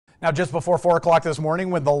Now, just before 4 o'clock this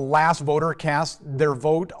morning, when the last voter cast their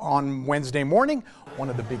vote on Wednesday morning, one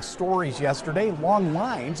of the big stories yesterday, long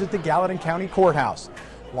lines at the Gallatin County courthouse.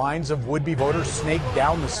 Lines of would-be voters snaked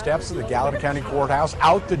down the steps of the Gallatin County courthouse,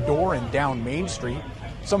 out the door and down Main Street.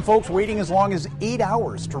 Some folks waiting as long as 8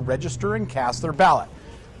 hours to register and cast their ballot.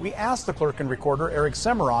 We asked the clerk and recorder, Eric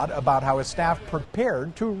Semerod, about how his staff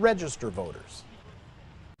prepared to register voters.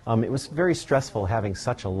 It was very stressful having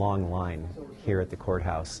such a long line here at the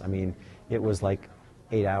courthouse. I mean, it was like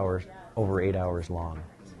 8 hours, over 8 hours long.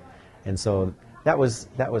 And so that was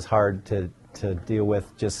hard to deal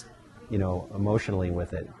with, just, you know, emotionally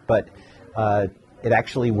with it. But it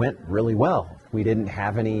actually went really well. We didn't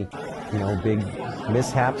have any, you know, big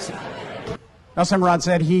mishaps. Now, Semerod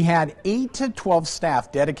said he had 8 to 12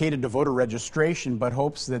 staff dedicated to voter registration, but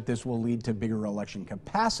hopes that this will lead to bigger election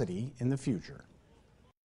capacity in the future.